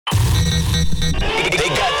They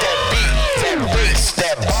got that beat, that bass,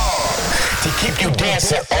 that bar to keep you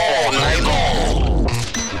dancing all night long.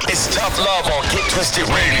 It's Tough Love on Get Twisted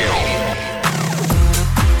Radio.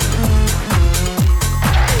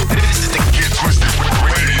 This is the Get Twisted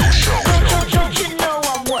Radio Show. Don't you know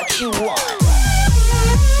I'm what you want?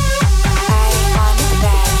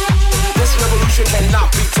 This revolution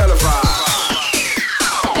cannot be televised.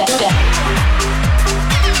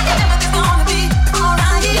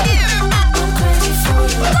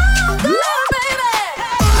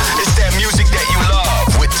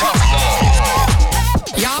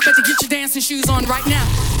 Dancing shoes on right now.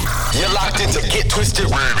 You're locked into Get Twisted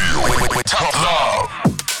Radio with Tough Love.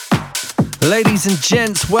 Ladies and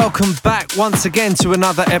gents, welcome back once again to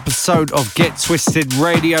another episode of Get Twisted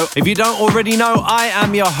Radio. If you don't already know, I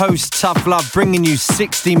am your host, Tough Love, bringing you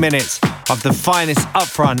 60 minutes of the finest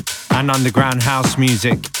upfront and underground house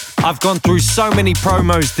music. I've gone through so many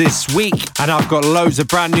promos this week, and I've got loads of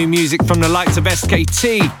brand new music from the likes of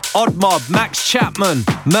S.K.T, Odd Mob, Max Chapman,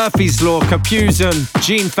 Murphy's Law, Kapuzen,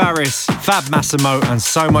 Gene Farris, Fab Massimo, and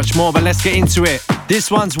so much more. But let's get into it.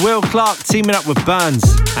 This one's Will Clarke teaming up with Burns,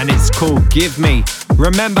 and it's called Give Me.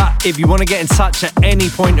 Remember, if you want to get in touch at any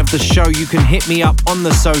point of the show, you can hit me up on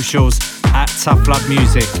the socials at Tough Love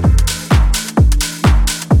Music.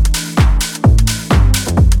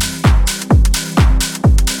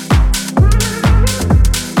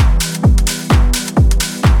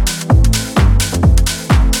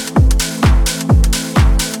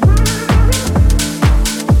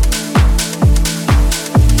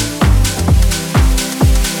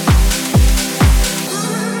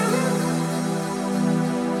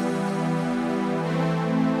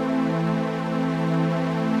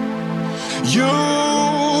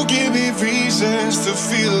 You give me reasons to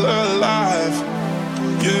feel alive.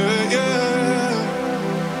 Yeah, yeah.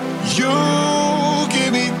 You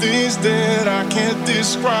give me things that I can't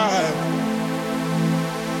describe.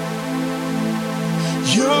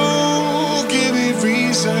 You give me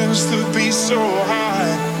reasons to be so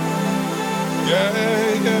high.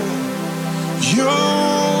 Yeah, yeah.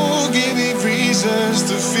 You give me reasons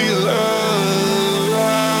to feel alive.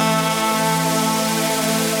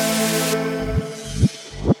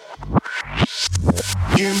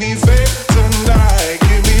 Give me faith tonight,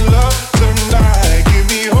 give me love tonight, give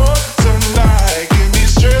me hope tonight, give me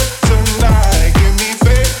strength tonight, give me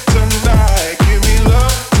faith tonight, give me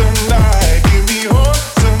love tonight, give me hope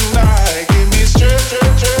tonight, give me strength,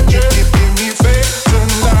 give me faith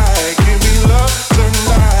tonight, give me love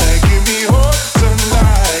tonight, give me hope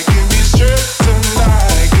tonight, give me strength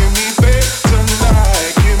tonight, give me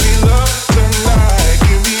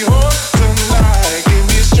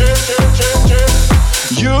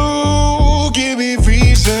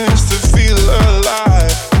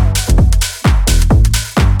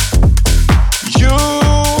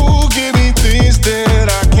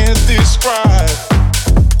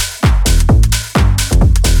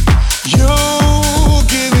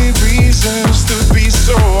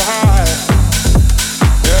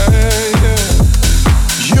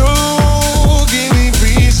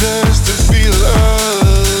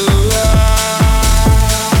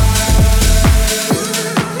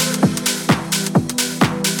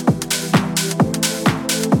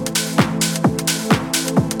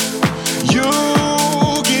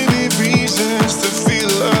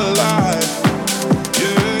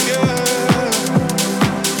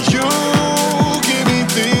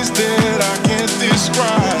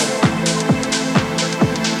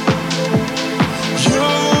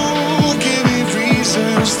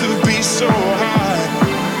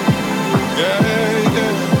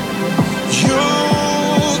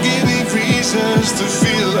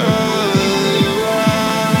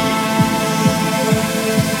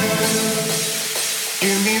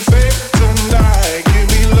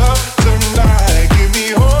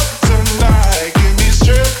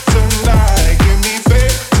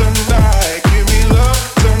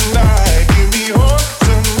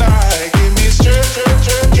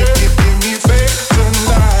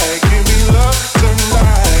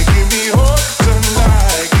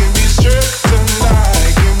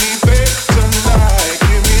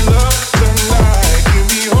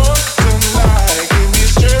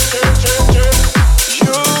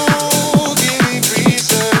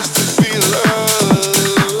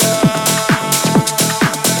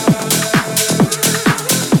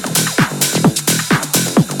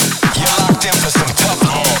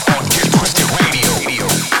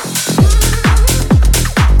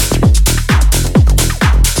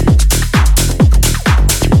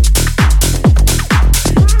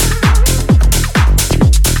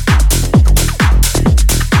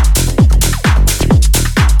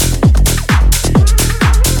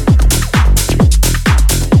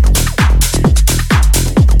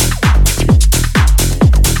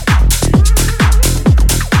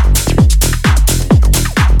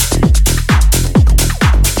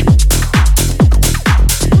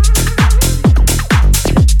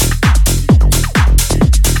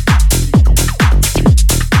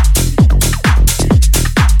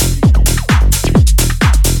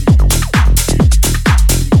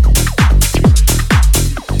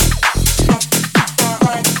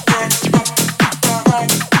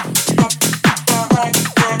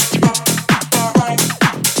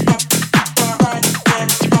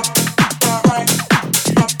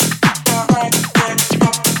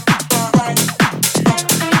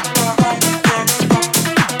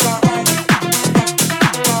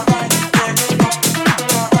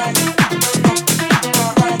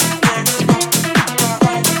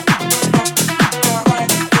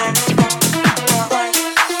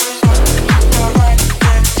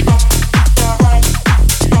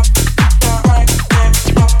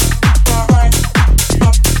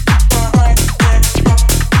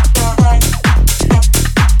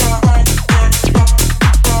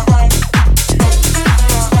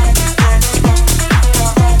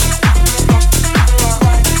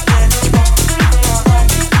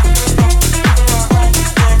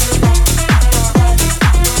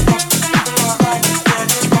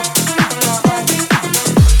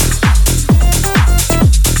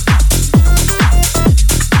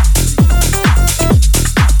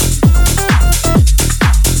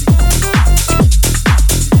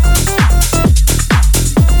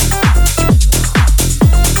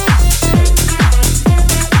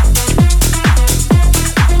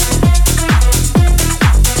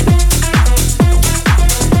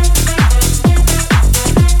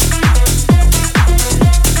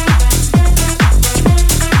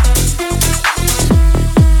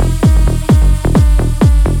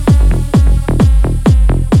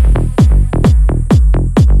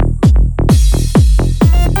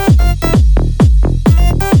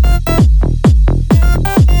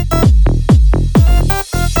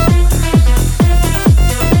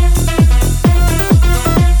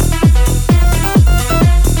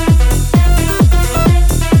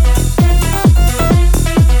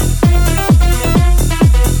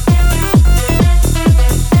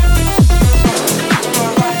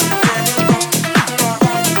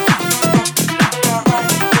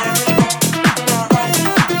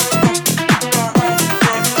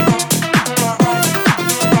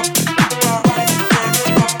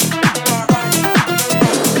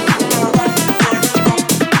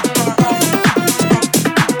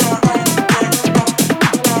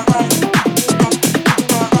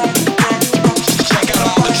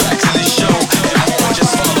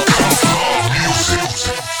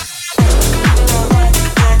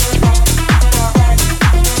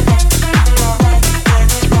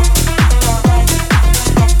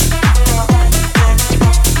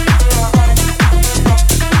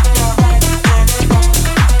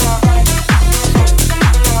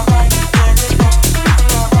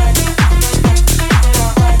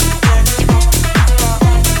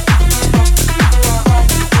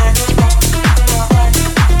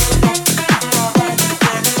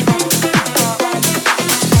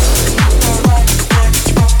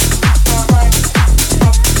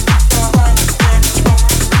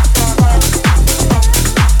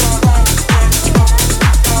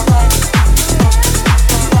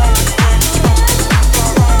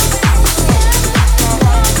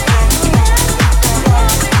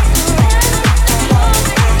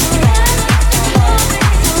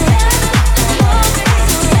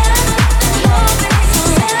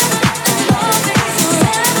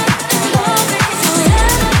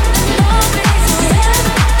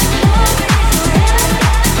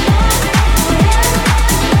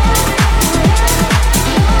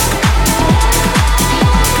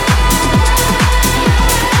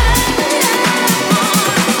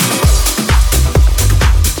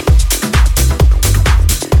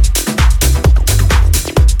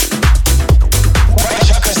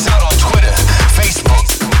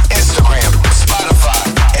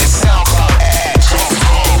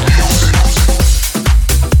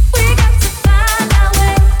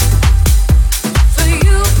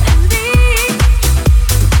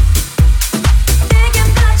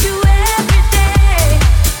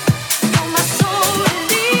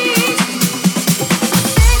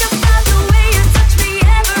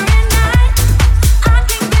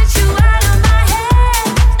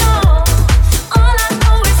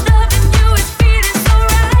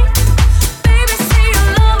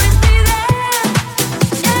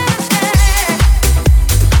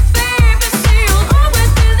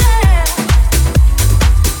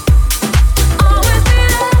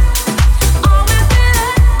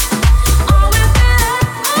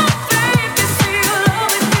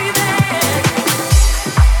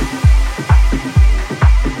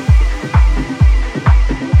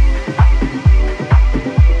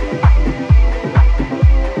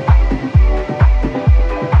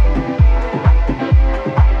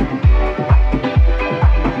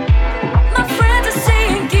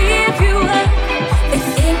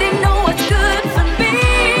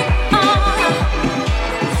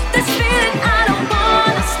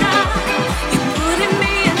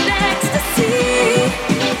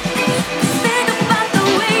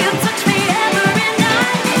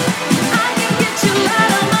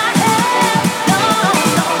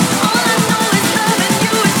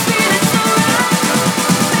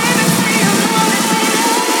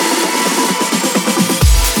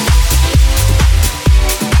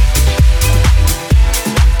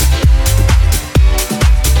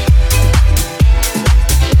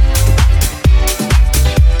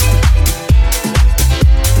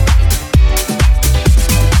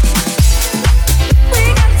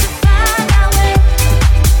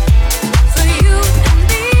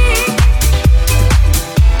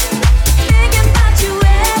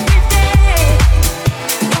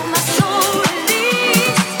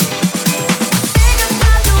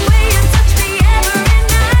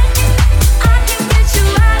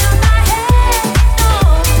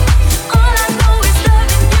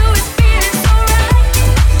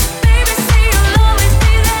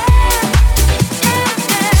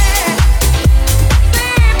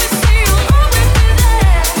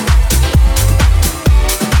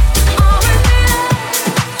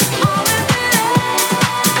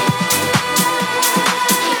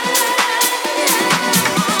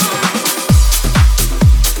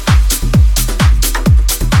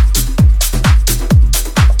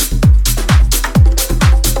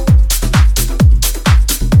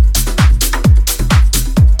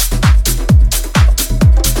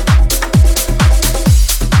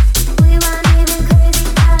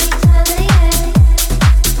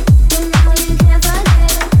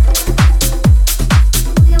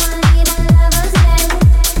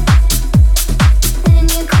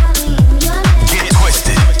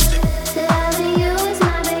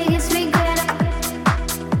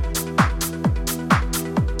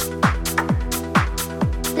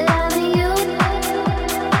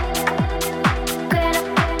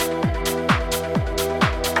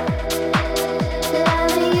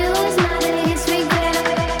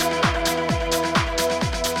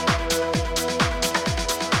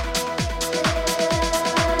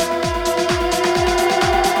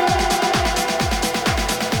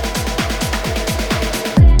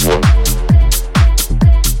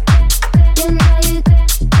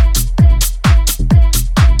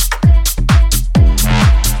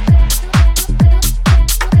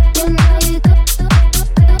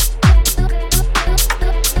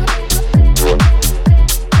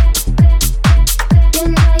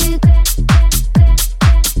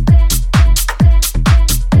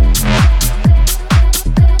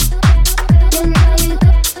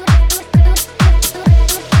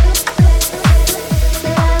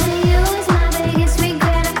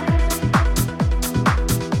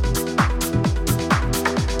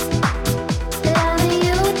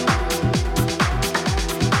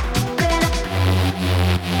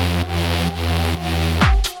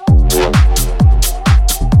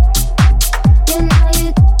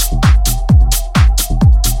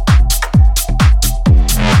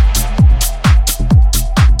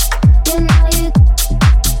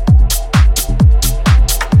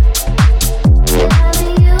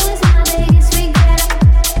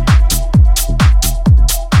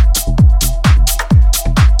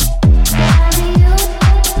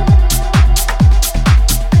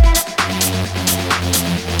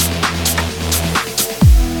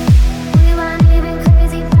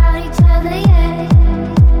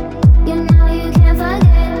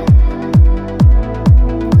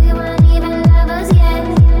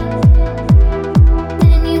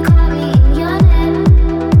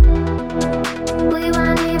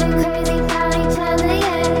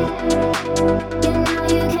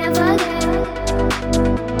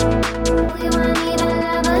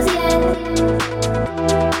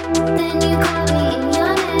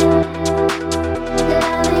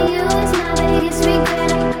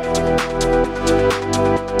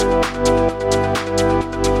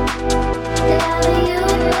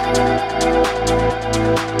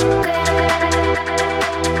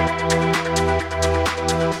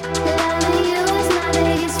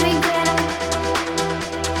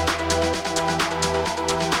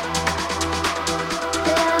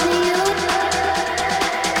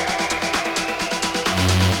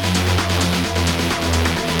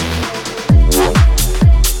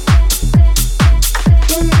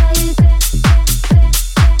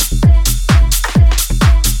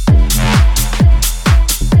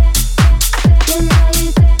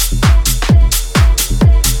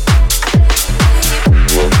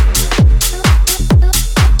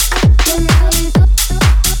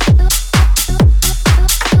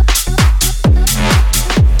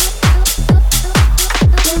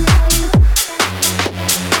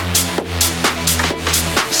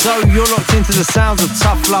You're locked into the sounds of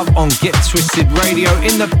Tough Love on Get Twisted Radio.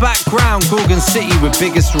 In the background, Gorgon City with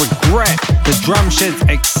Biggest Regret, the Drumsheds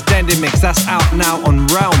extended mix. That's out now on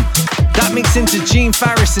Realm. That mix into Gene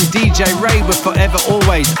Farris and DJ Ray with Forever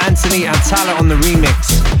Always, Anthony Attalla on the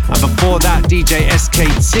remix. And before that, DJ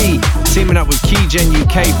S.K.T teaming up with Keygen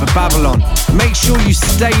UK for Babylon. Make sure you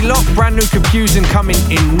stay locked. Brand new Kapuzen coming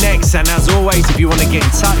in next. And as always, if you want to get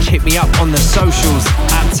in touch, hit me up on the socials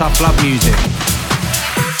at Tough Love Music.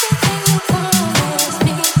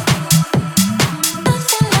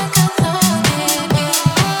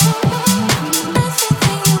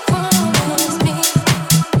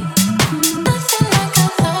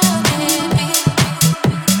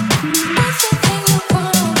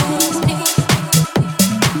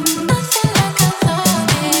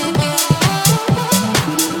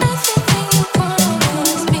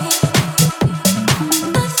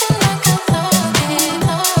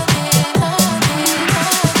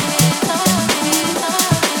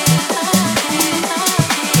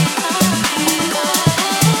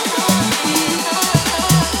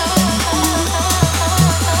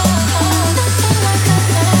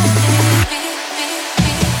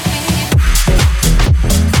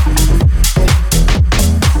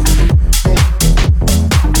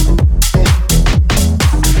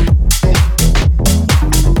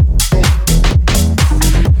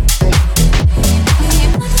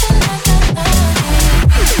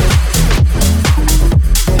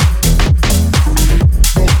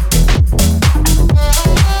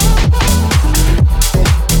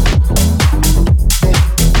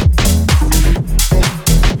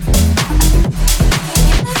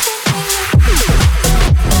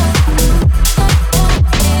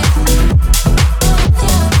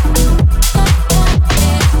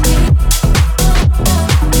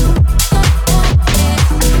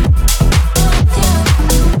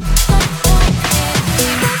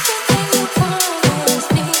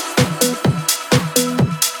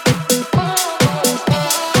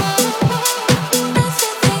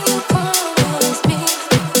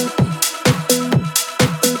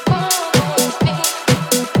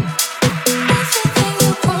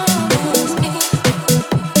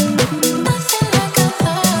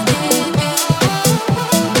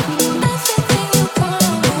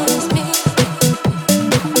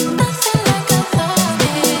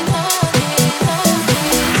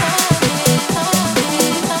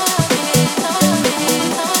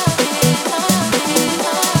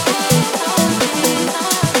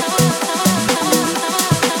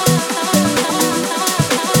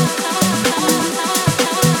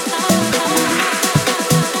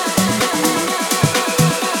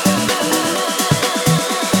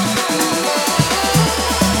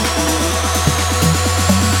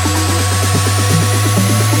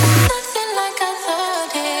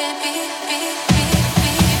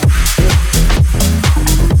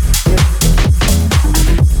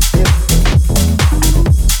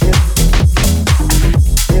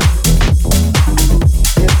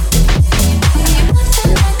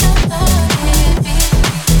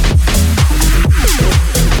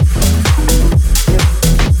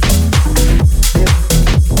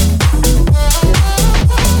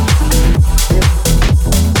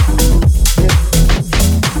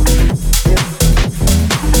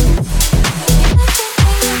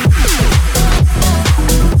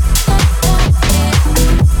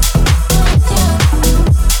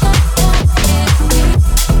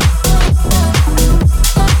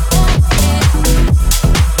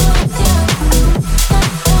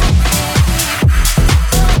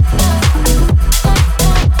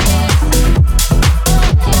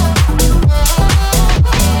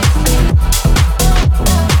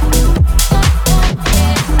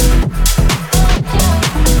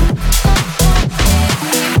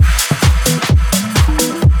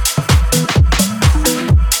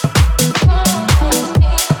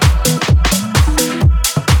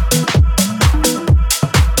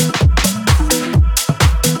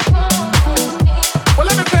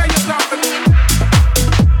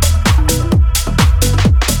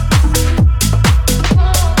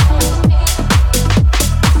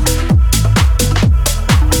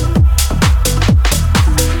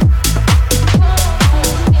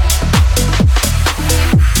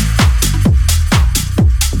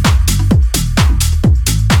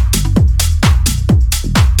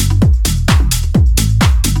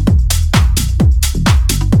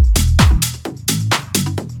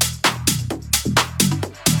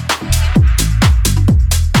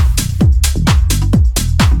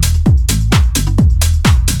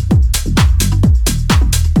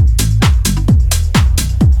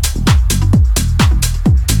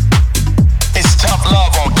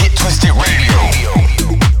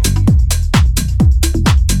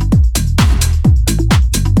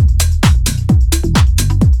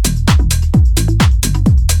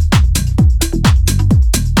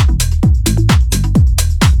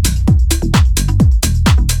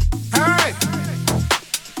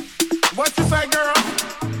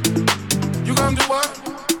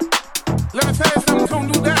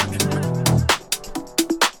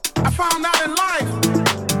 found out in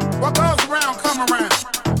life, what goes around come around.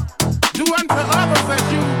 Do unto others as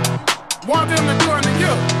you want them to do unto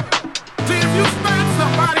you. See, if you smack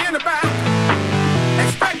somebody in the back,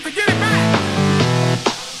 expect to get it back.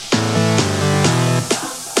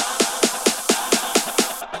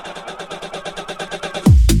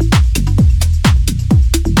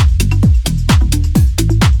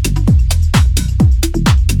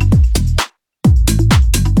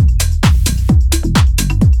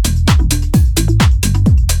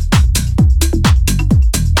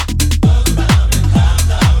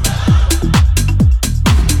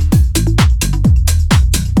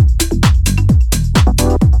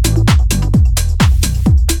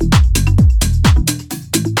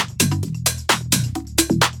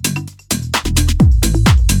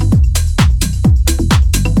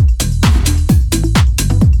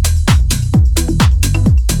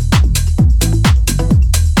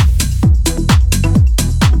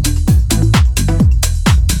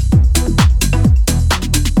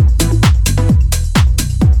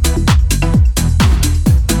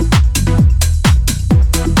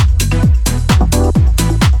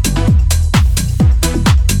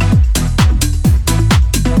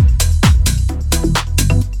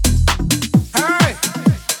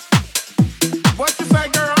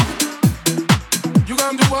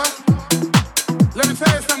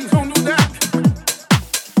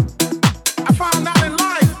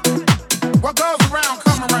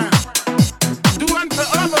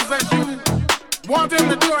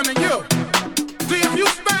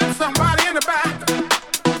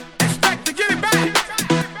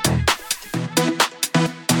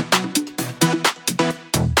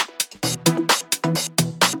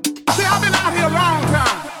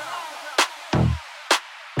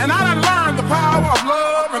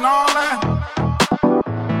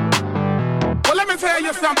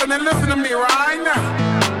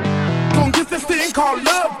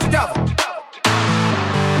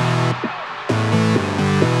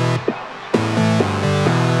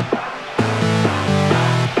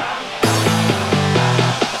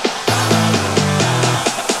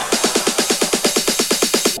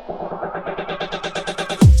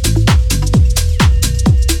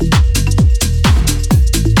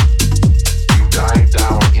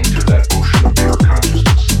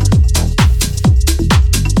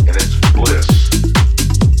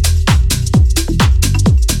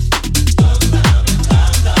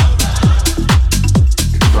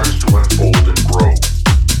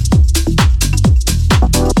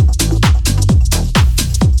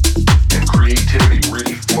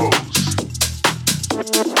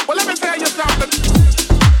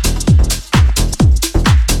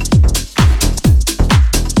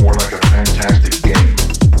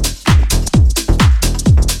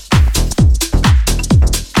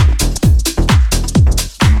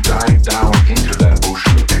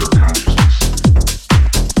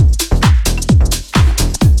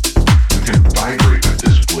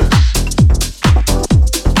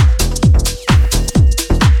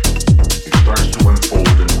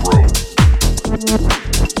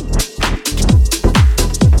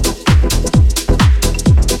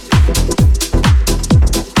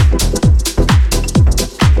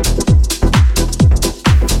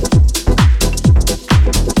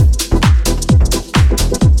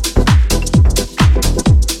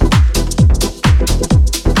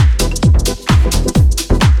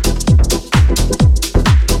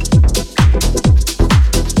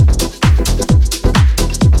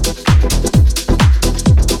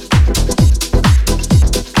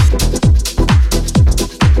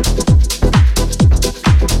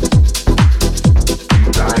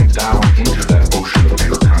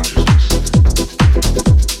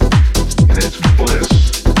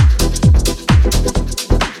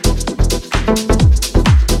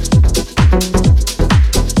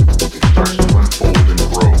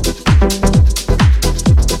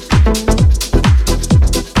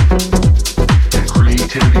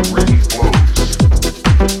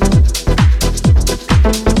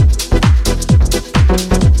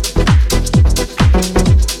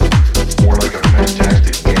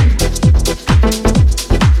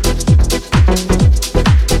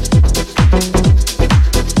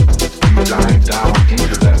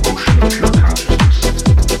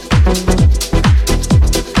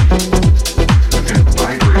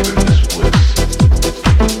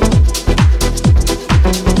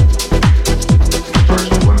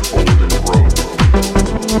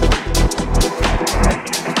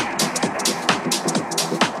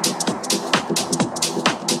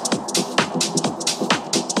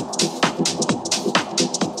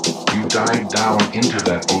 dive down into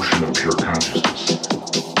that ocean of pure consciousness.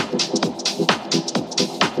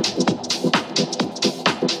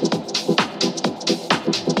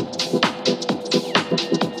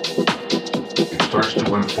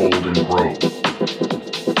 grow.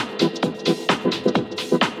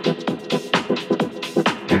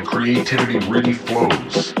 And creativity really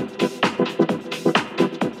flows.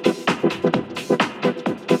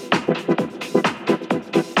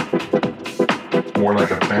 More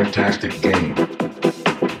like a fantastic game.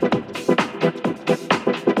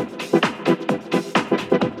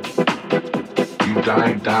 You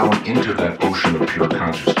dive down into that ocean of pure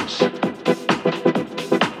consciousness.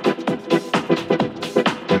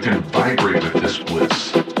 You can vibrate with this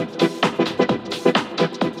bliss.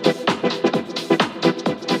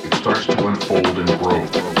 It starts to unfold and grow.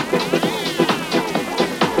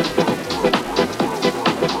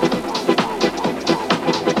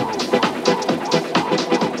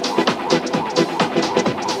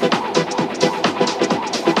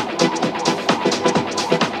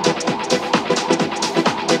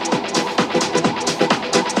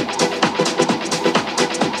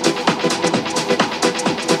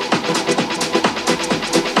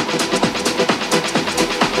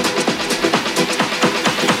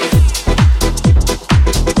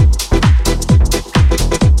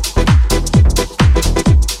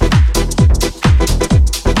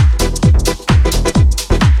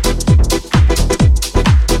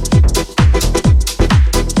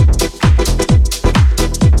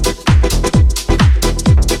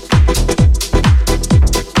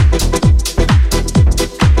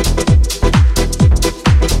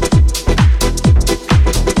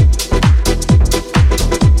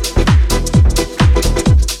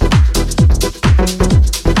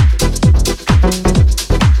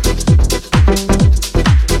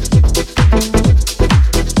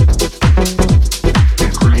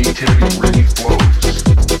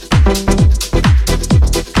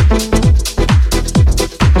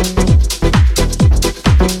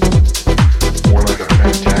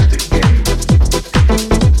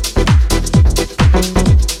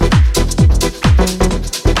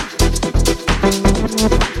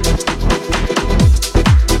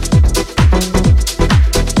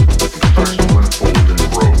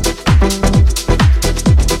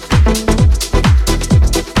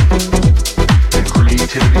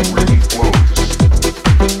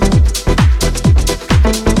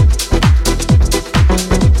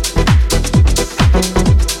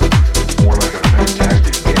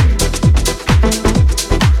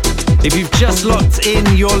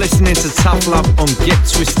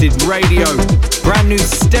 Radio. Brand new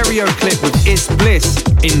Stereoclip with Bliss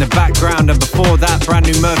in the background, and before that, brand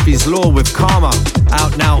new Murphy's Law with Karma,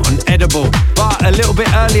 out now on Edible. But a little bit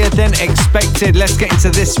earlier than expected, let's get into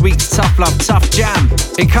this week's Tough Love Tough Jam.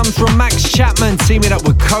 It comes from Max Chapman teaming up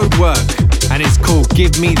with Kodewerk, and it's called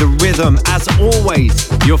Give Me the Rhythm. As always,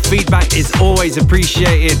 your feedback is always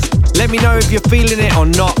appreciated. Let me know if you're feeling it or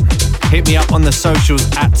not. Hit me up on the socials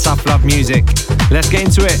at Tough Love Music. Let's get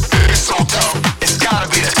into it. It's so tough, it's gotta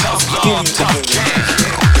be the tough love, tough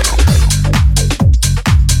jam.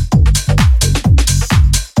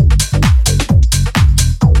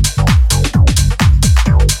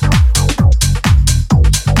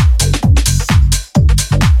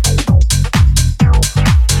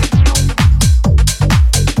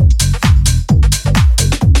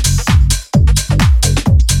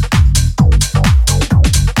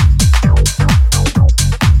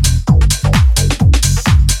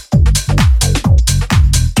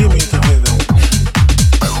 Give me the rhythm.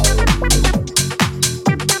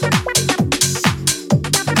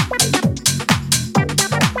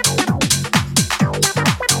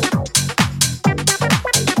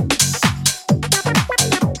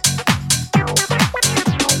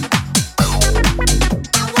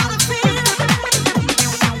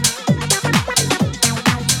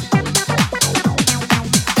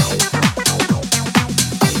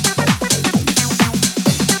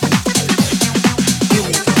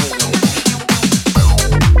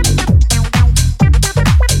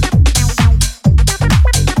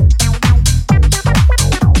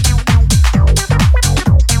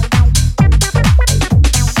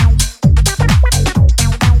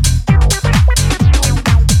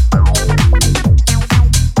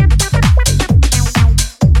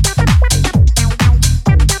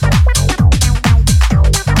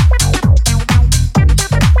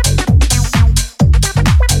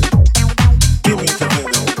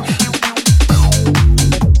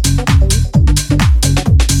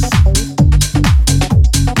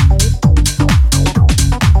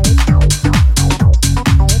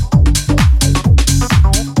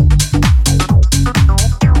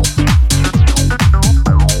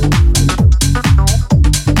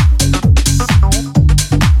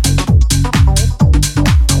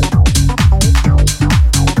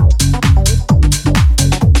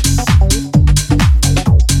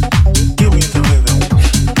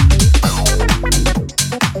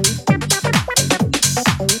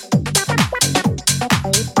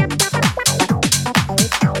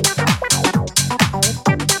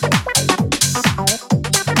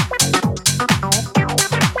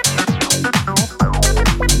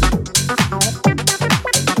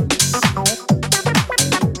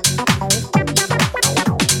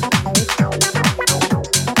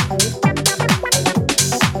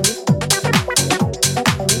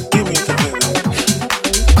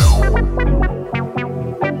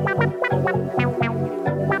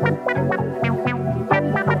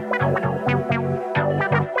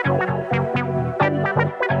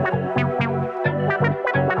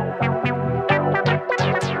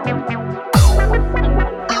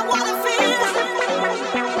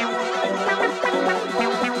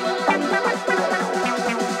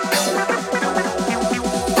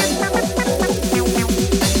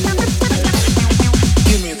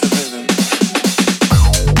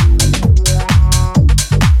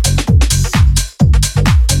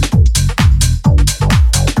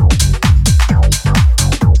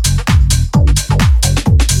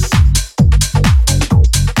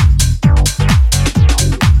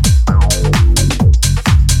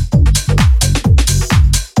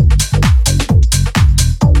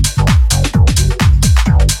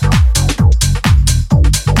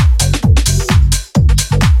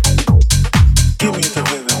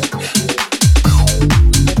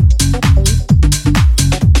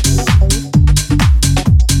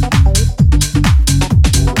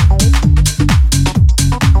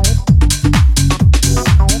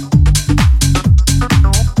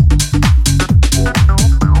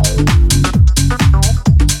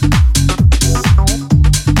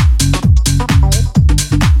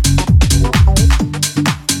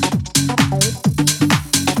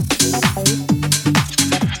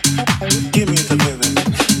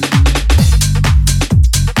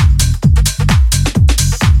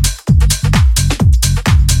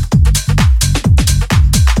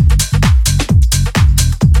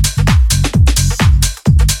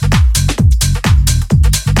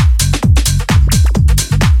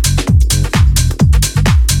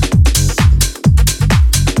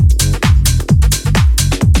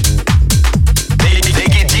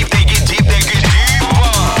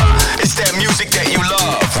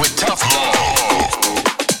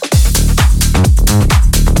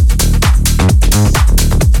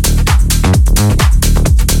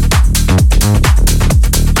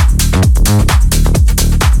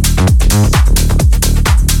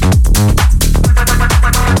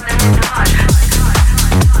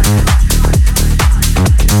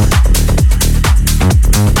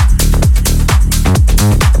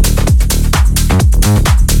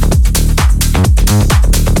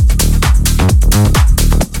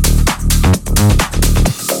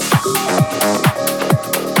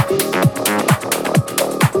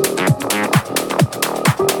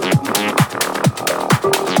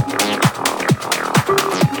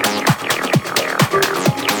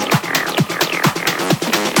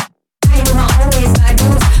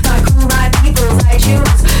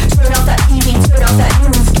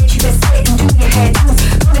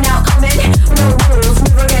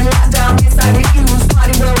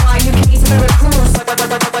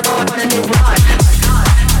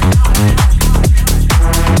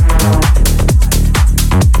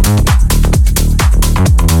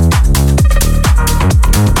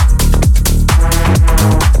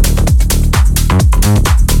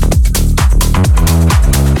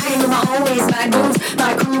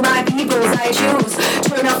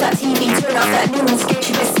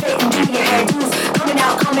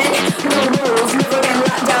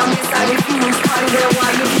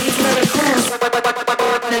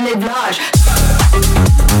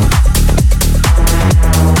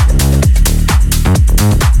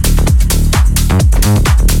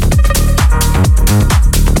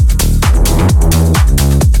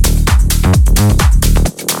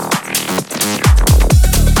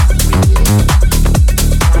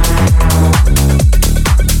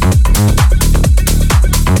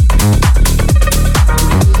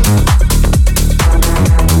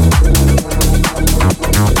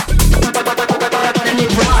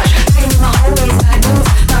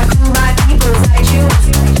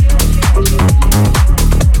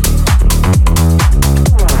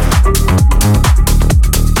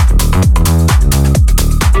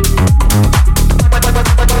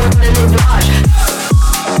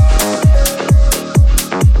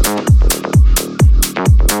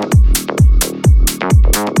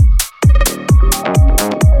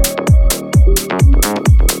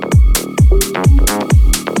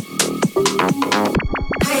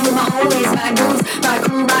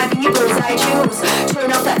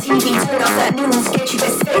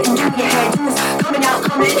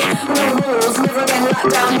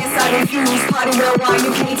 Down this I refuse. Party real wine,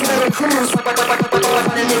 you can't take a cruise.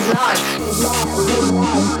 Wanna live large.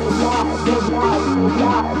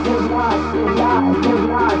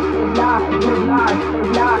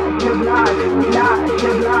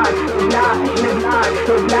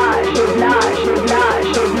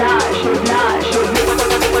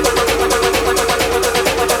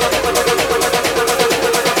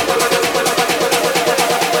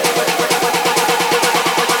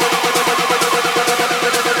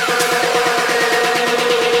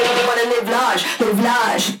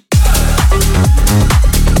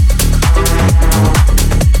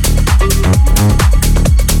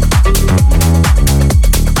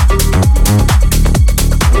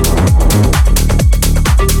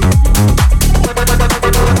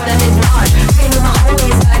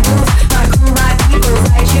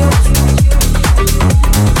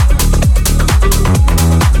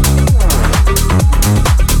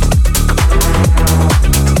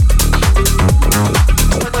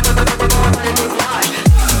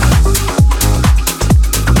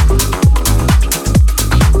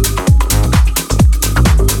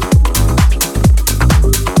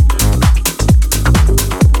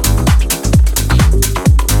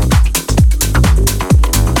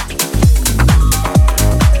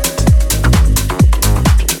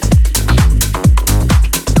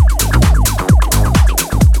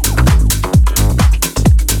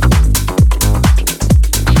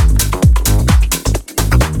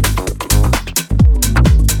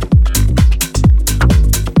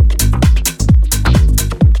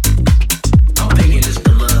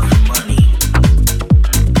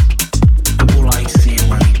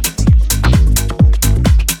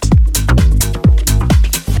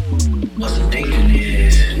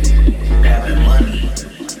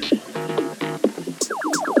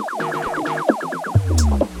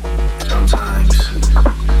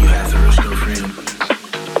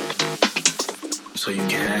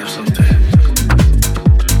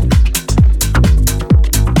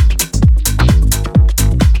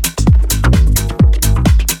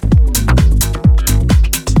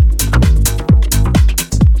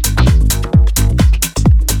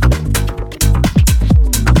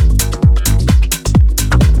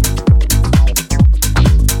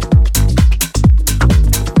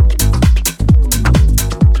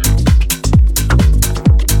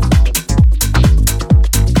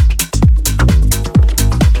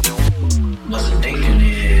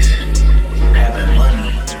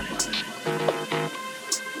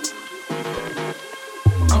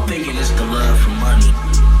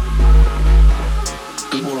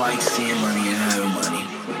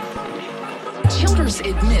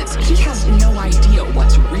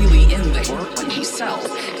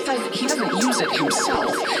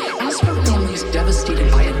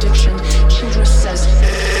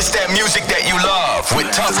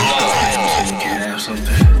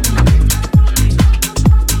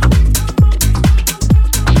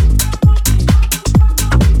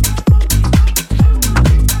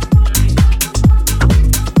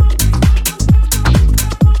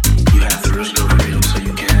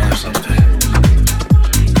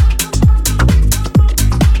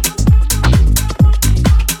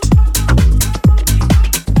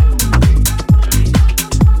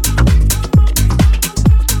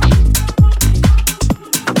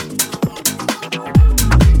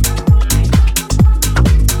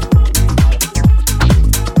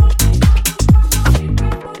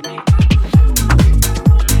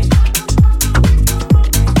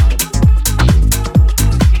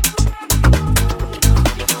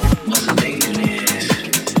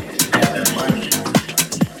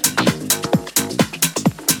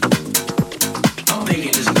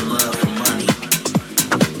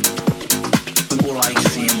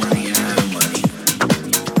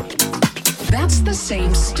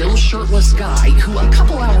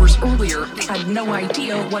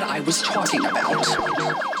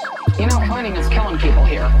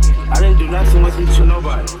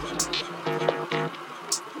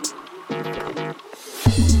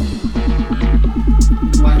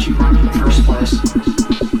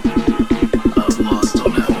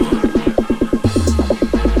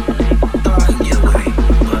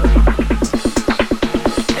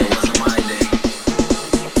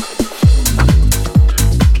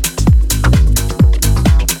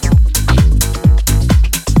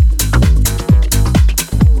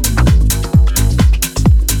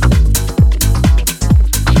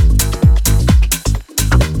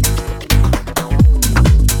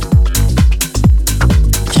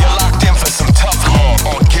 You're locked in for some tough love.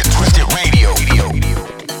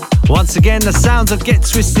 once again, the sounds of Get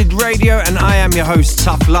Twisted Radio, and I am your host,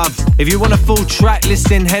 Tough Love. If you want a full track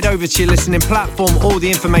listing, head over to your listening platform. All the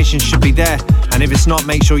information should be there. And if it's not,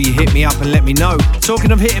 make sure you hit me up and let me know.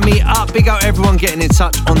 Talking of hitting me up, big out everyone getting in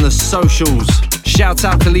touch on the socials. Shout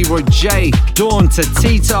out to Leroy J, Dawn to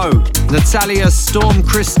Tito, Natalia, Storm,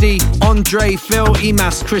 Christy, Andre, Phil,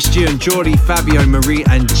 Emas, Christian, Geordie, Fabio, Marie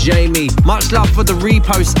and Jamie. Much love for the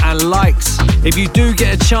reposts and likes. If you do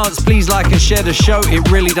get a chance, please like and share the show.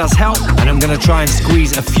 It really does help. And I'm going to try and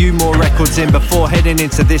squeeze a few more records in before heading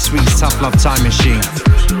into this week's Tough Love Time Machine.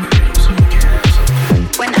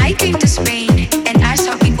 When I came to Spain and I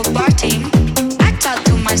saw people partying, I thought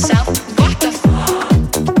to myself, what the f***?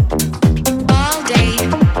 All day,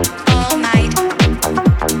 all night.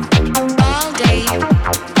 All day,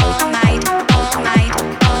 all night, all night, all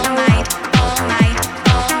night, all night,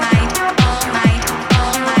 all night, all night,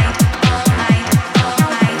 all night, all night, all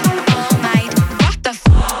night, all night. What the f***?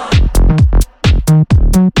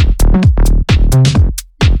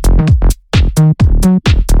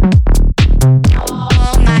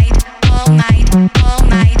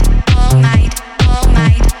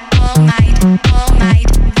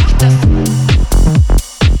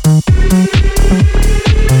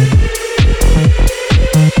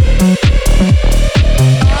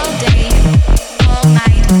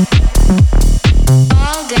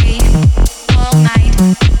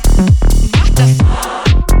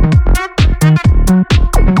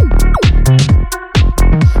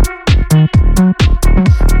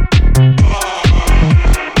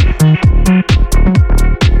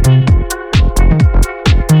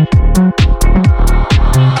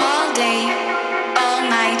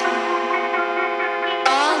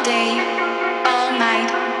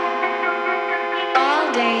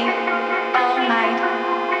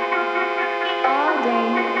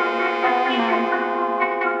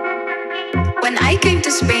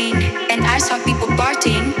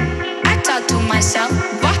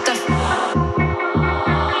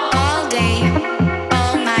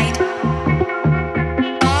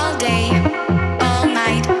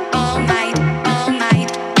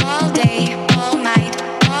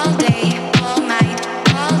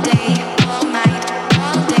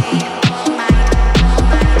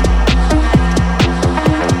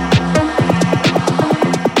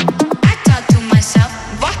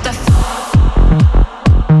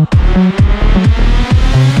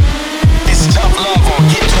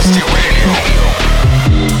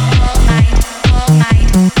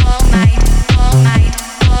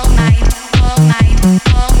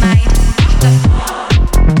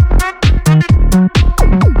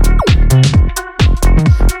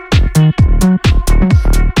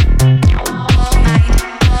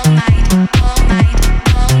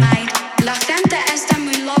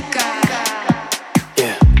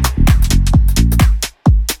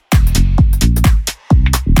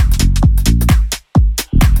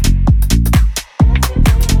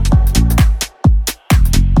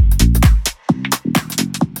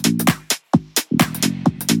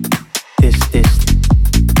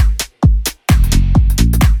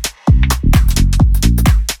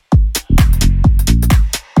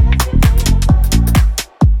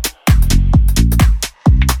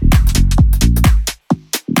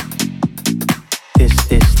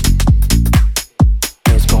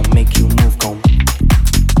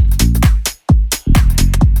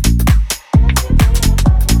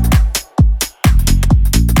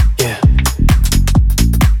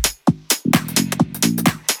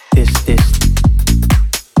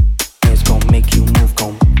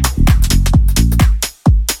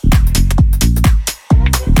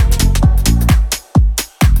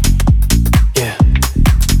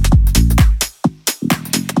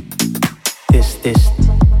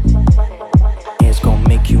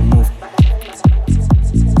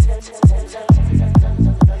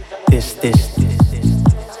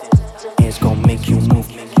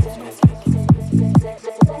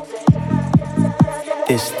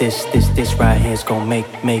 This right here's gonna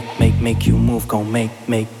make you move, gonna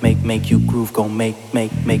make you groove, gonna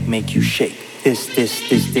make you shake.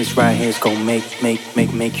 This right here's gonna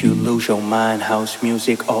make you lose your mind. House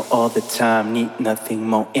music all the time, need nothing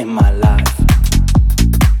more in my life.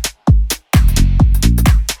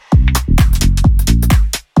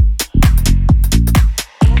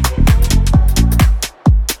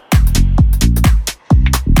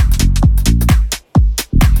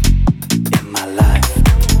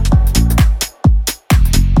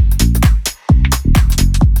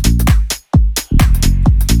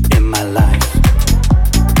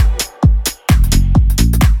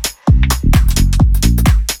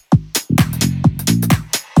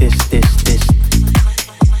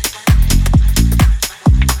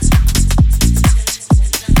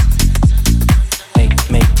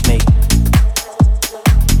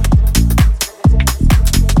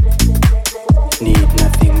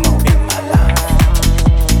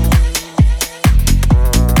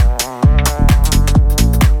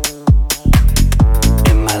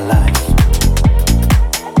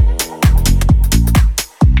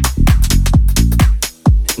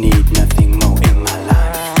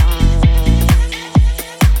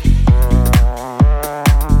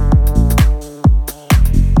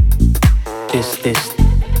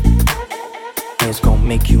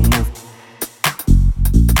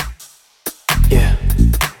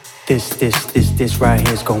 This right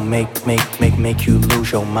here's gonna make you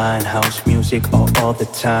lose your mind. House music all the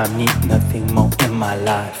time. Need nothing more in my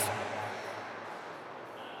life.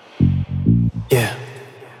 Yeah.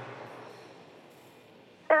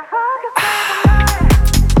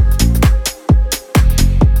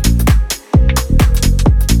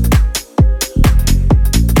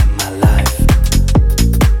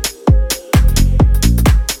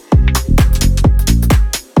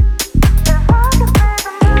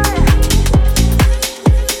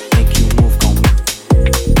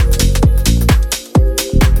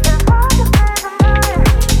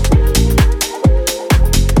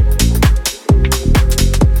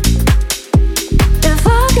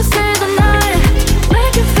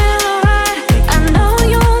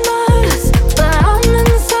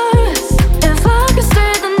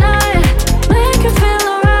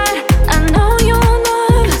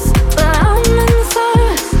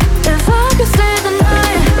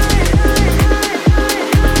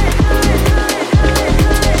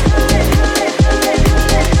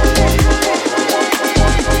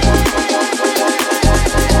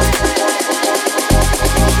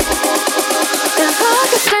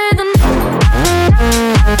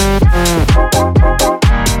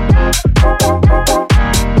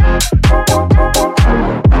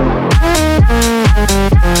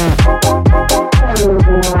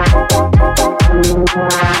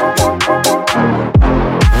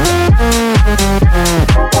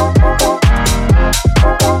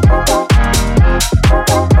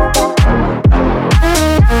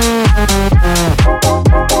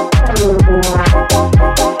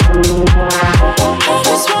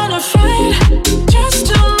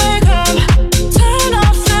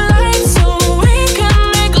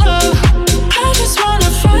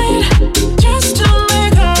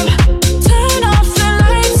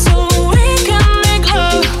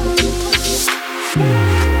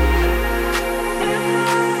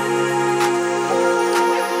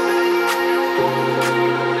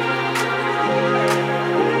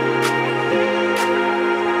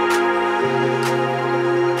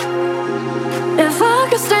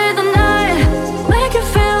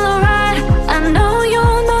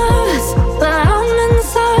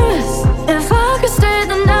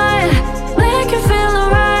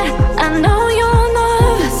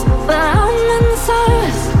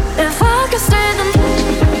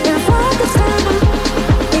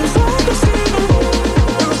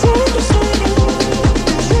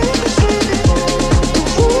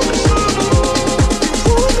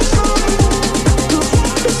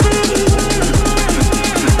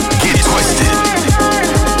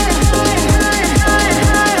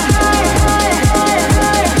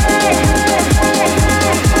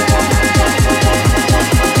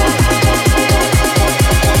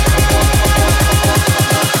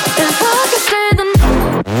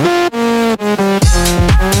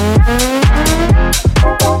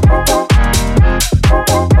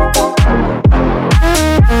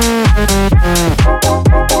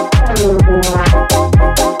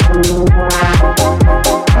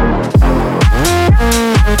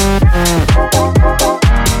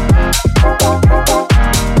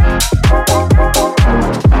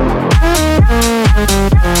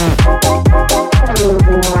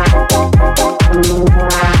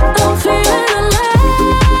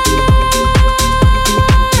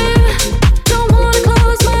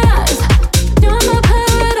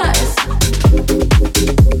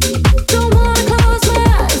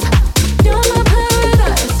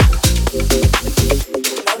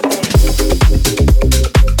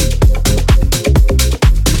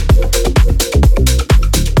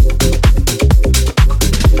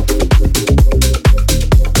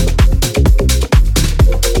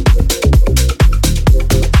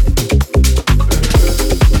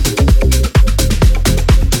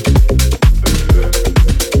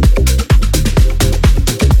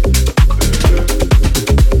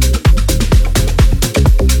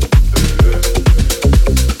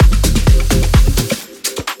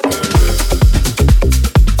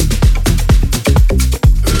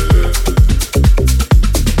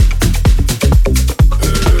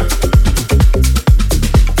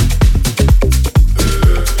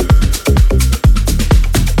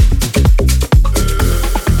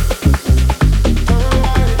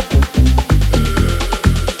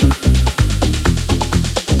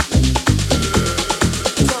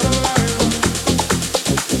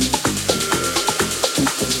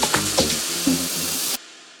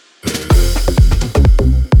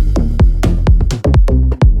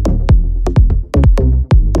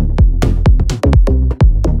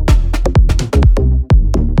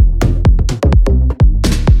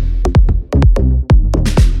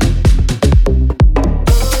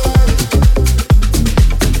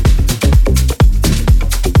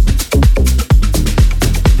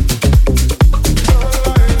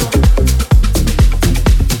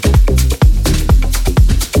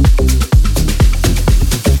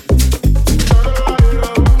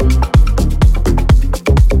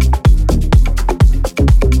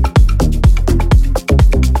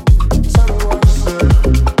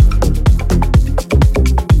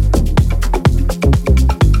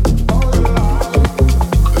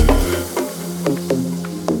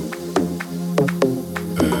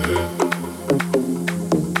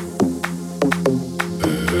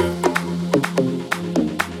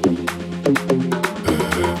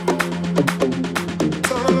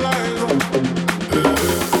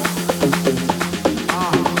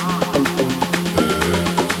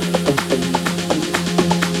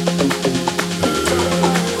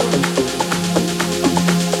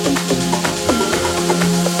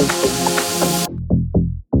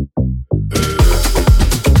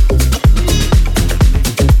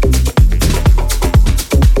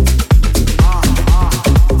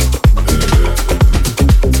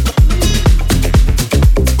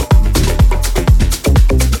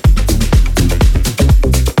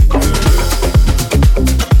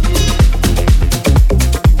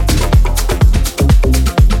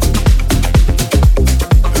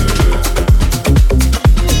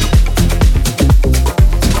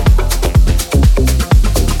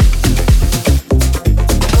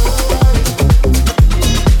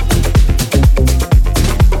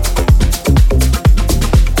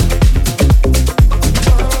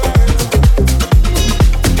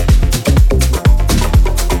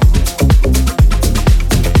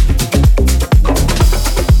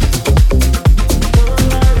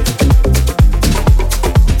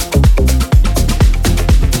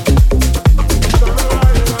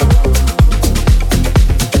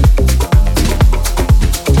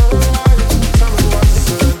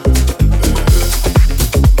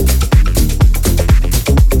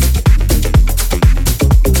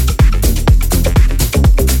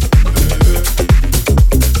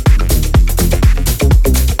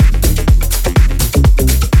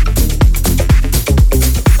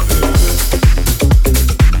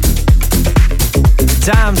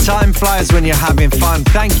 when you're having fun.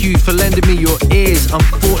 Thank you for lending me your ears.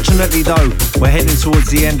 Unfortunately though, we're heading towards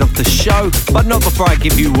the end of the show, but not before I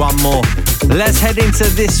give you one more. Let's head into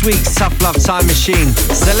this week's Tough Love Time Machine,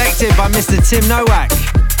 selected by Mr. Tim Nowak.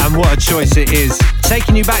 And what a choice it is.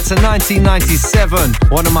 Taking you back to 1997,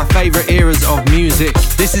 one of my favourite eras of music.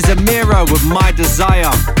 This is Amira with My Desire,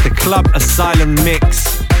 the Club Asylum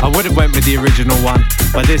mix. I would have went with the original one,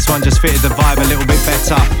 but this one just fitted the vibe a little bit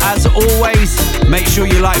better. As always, make sure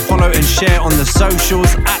you like, follow and share on the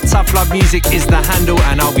socials. At Tough Love Music is the handle,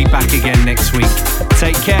 and I'll be back again next week.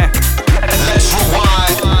 Take care. Let's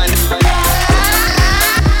rewind.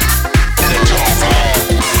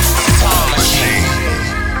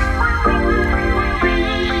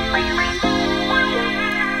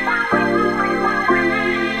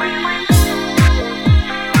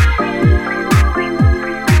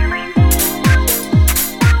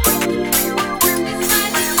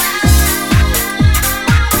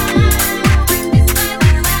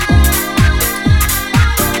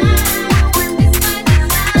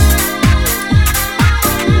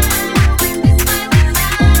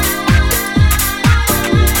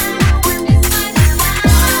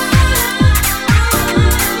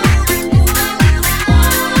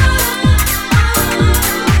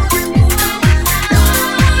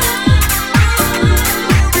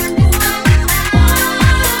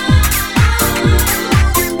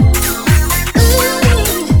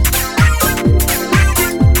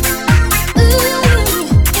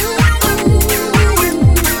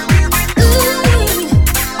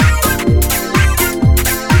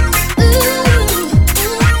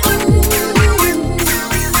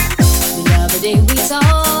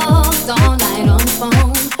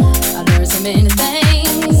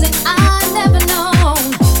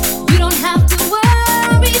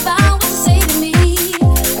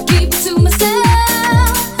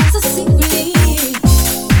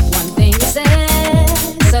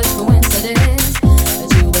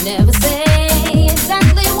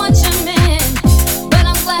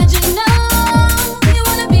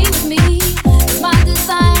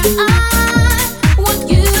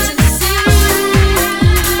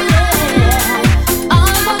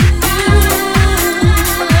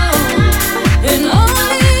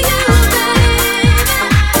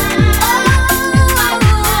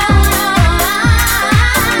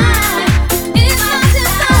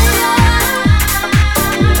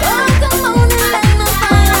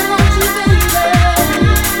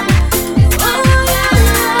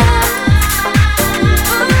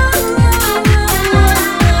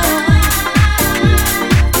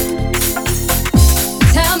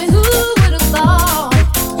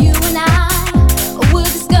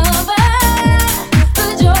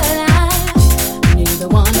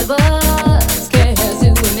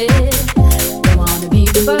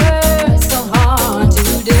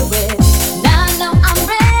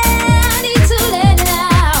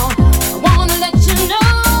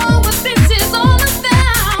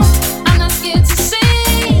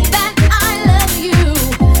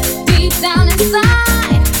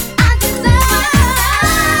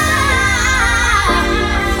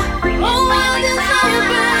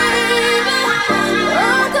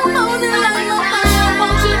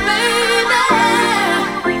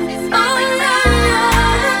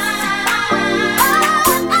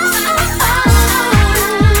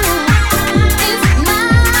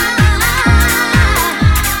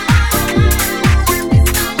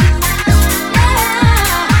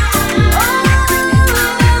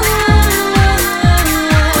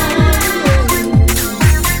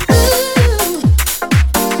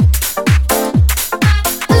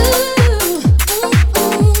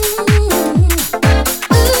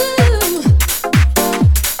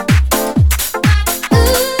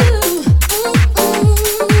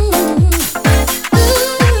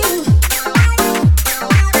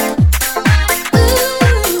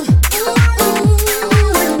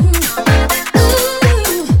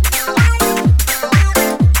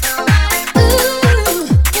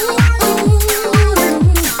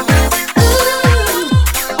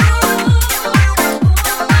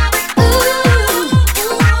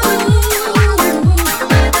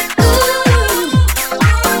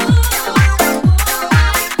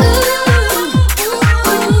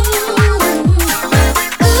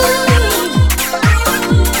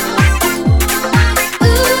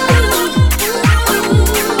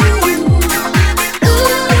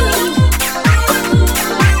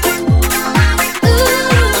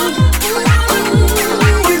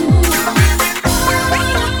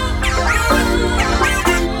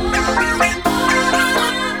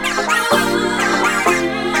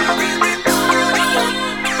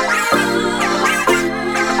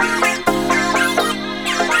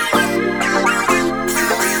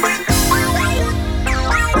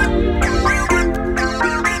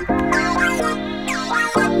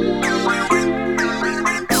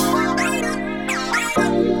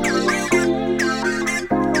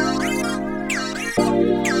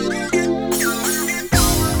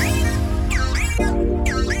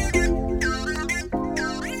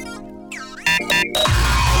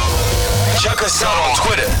 Check us out on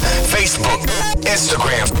Twitter, Facebook,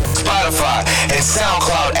 Instagram, Spotify, and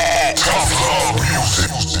SoundCloud at Tough Love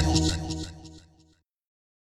Music.